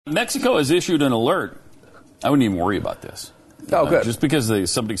Mexico has issued an alert. I wouldn't even worry about this. Oh, good. Just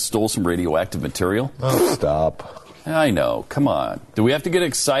because somebody stole some radioactive material. Oh, stop. I know. Come on. Do we have to get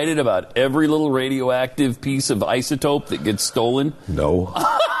excited about every little radioactive piece of isotope that gets stolen? No.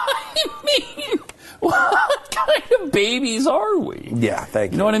 I mean, what kind of babies are we? Yeah,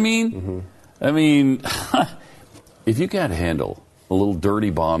 thank you. You know what I mean? Mm-hmm. I mean, if you can't handle a little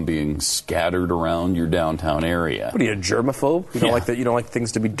dirty bomb being scattered around your downtown area. What are you, a germaphobe? You don't like that? You don't like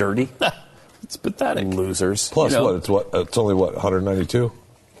things to be dirty? It's pathetic. Losers. Plus, It's only 192?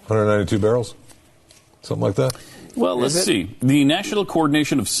 192 barrels? Something like that? Well, let's see. The National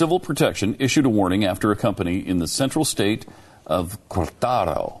Coordination of Civil Protection issued a warning after a company in the central state of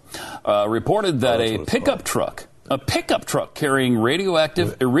Querétaro reported that a pickup truck carrying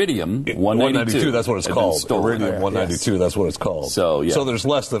radioactive iridium 192. That's what it's called. Iridium 192. That's what it's called. So there's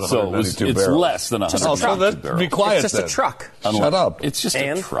less than 192 it's barrels. It's less than 192 barrels. Be quiet. It's just a truck. Shut up. It's just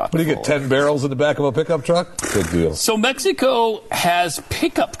a truck. What do you get? 10 barrels in the back of a pickup truck? Good deal. So Mexico has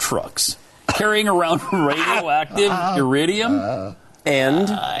pickup trucks carrying around radioactive iridium.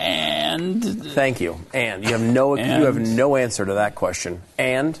 And thank you. And you have no answer to that question.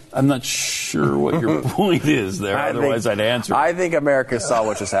 And I'm not sure what your point is there. Otherwise, I'd answer. I think America saw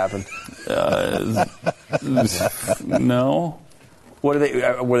what just happened. No. What are they?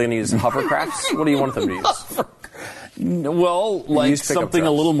 Were they going to use hovercrafts? What do you want them to use? Well, like something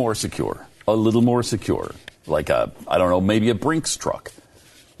a little more secure. A little more secure. Like maybe a Brinks truck.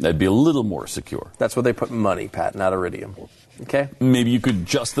 That'd be a little more secure. That's where they put money, Pat, not iridium. Okay? Maybe you could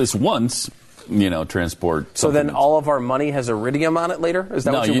just this once, transport. So then all of our money has iridium on it later? Is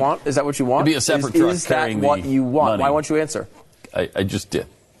that what you want? Is that what you want? It'd be a separate truck Is that carrying what you want? money. Why won't you answer? I just did.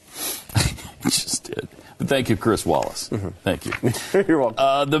 I just did. But thank you, Chris Wallace. Mm-hmm. Thank you. You're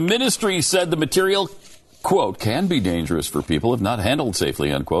welcome. The ministry said the material, quote, can be dangerous for people if not handled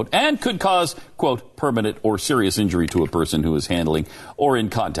safely, unquote, and could cause, quote, permanent or serious injury to a person who is handling or in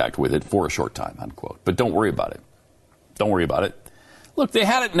contact with it for a short time, unquote. But don't worry about it. Don't worry about it. Look, they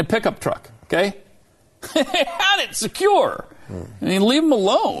had it in a pickup truck, okay? They had it secure. I mean, leave them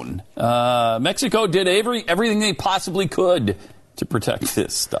alone. Mexico did everything they possibly could to protect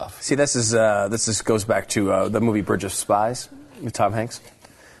this stuff. See, this goes back to the movie Bridge of Spies with Tom Hanks.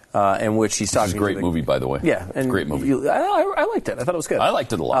 In which he's talking. It's a great movie, by the way. Yeah, and great movie. I liked it. I thought it was good. I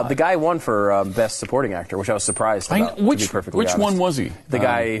liked it a lot. The guy won for Best Supporting Actor, which I was surprised about. Which one was he? The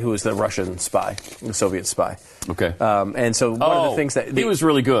guy who was the Russian spy, the Soviet spy. Okay. And so one of the things that he was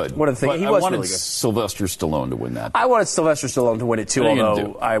really good. One of the things he was really good. I wanted Sylvester Stallone to win that. I wanted Sylvester Stallone to win it too,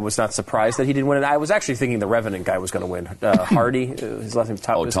 although I was not surprised that he didn't win it. I was actually thinking the Revenant guy was going to win. Hardy, his last name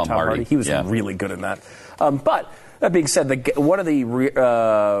Tom Hardy. He was really good in that. But that being said, one of the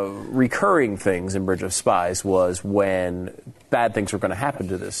recurring things in Bridge of Spies was when bad things were going to happen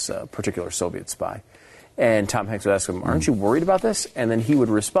to this particular Soviet spy. And Tom Hanks would ask him, aren't you worried about this? And then he would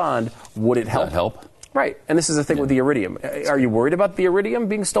respond, would it help? Would that help? Right. And this is the thing with the iridium. Are you worried about the iridium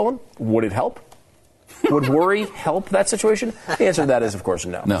being stolen? Would it help? Would worry help that situation? The answer to that is, of course,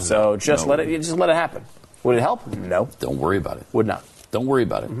 no. So just let it happen. Would it help? No. Don't worry about it. Would not. Don't worry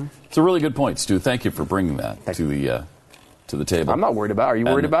about it. Mm-hmm. It's a really good point, Stu. Thank you for bringing that to the table. I'm not worried about it. Are you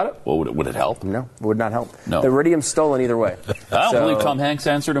worried about it? Well, would it help? No, it would not help. No. The iridium's stolen either way. I don't believe Tom Hanks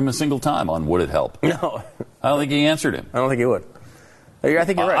answered him a single time on would it help. No. I don't think he answered him. I don't think he would. I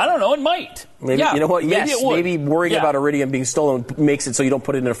think you're right. I don't know. It might. Maybe, yeah, you know what? Yes, maybe worrying about iridium being stolen makes it so you don't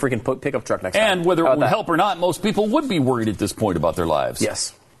put it in a freaking pickup truck next time. And whether it would help or not, most people would be worried at this point about their lives.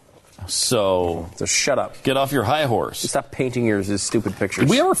 Yes. So shut up. Get off your high horse. Stop painting your stupid pictures.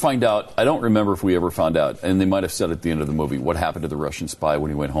 Did we ever find out? I don't remember if we ever found out, and they might have said at the end of the movie, what happened to the Russian spy when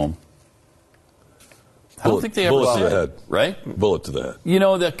he went home. I don't think they ever bullet said. to the head. Right? Bullet to the head. You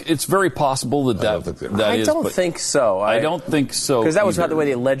know, that it's very possible that I don't think so. I don't think so. Because that was not the way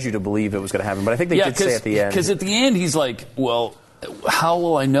they led you to believe it was going to happen. But I think they did say at the end. Because at the end, he's like, well, how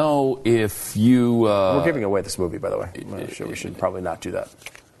will I know if you... We're giving away this movie, by the way. We should probably not do that.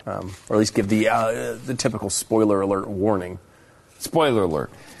 Or at least give the typical spoiler alert warning. Spoiler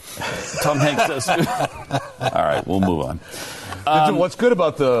alert. Tom Hanks says... All right, we'll move on. What's good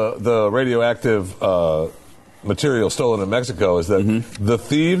about the radioactive material stolen in Mexico is that the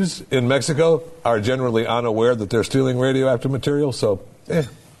thieves in Mexico are generally unaware that they're stealing radioactive material, so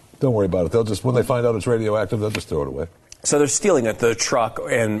don't worry about it. They'll just, when they find out it's radioactive, they'll just throw it away. So they're stealing it, the truck,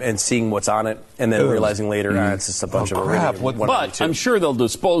 and seeing what's on it, and then realizing later, it's just a bunch of crap. But I'm sure they'll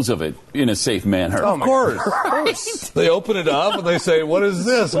dispose of it in a safe manner. Oh, of course. They open it up and they say, "What is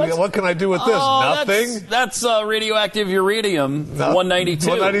this? What can I do with this?" Nothing. That's radioactive uranium 192.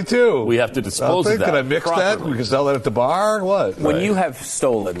 192. We have to dispose of that. Can I mix that? We can sell that at the bar. What? When you have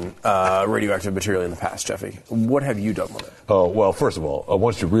stolen radioactive material in the past, Jeffy, what have you done with it? Oh, well, first of all,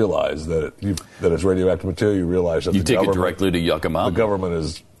 once you realize that it's radioactive material, you realize that you take it directly to Yucca Mountain. The government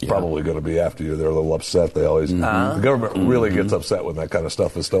is probably going to be after you. They're a little upset. They always the government really gets upset when that kind of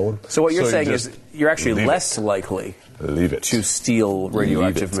stuff is stolen. So what you're saying is you're actually less likely to steal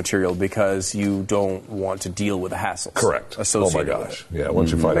radioactive material because you don't want to deal with the hassles. Correct. Associated Oh my gosh. Yeah.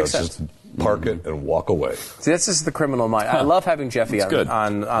 Once you find out, just park it and walk away. See, this is the criminal mind. I love having Jeffy on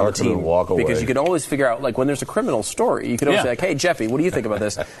the team and walk away. because you can always figure out, like, when there's a criminal story, you can always say, like, "Hey, Jeffy, what do you think about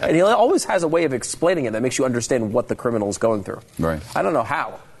this?" And he always has a way of explaining it that makes you understand what the criminal is going through. Right. I don't know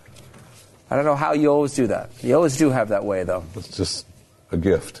how. You always do that. You always do have that way, though. It's just a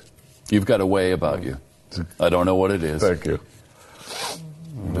gift. You've got a way about you. I don't know what it is. Thank you.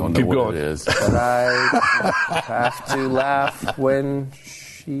 Don't know what it is. But I have to laugh when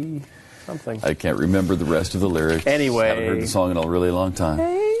she... something. I can't remember the rest of the lyrics. Anyway. I haven't heard the song in a really long time.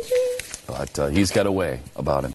 But he's got a way about him.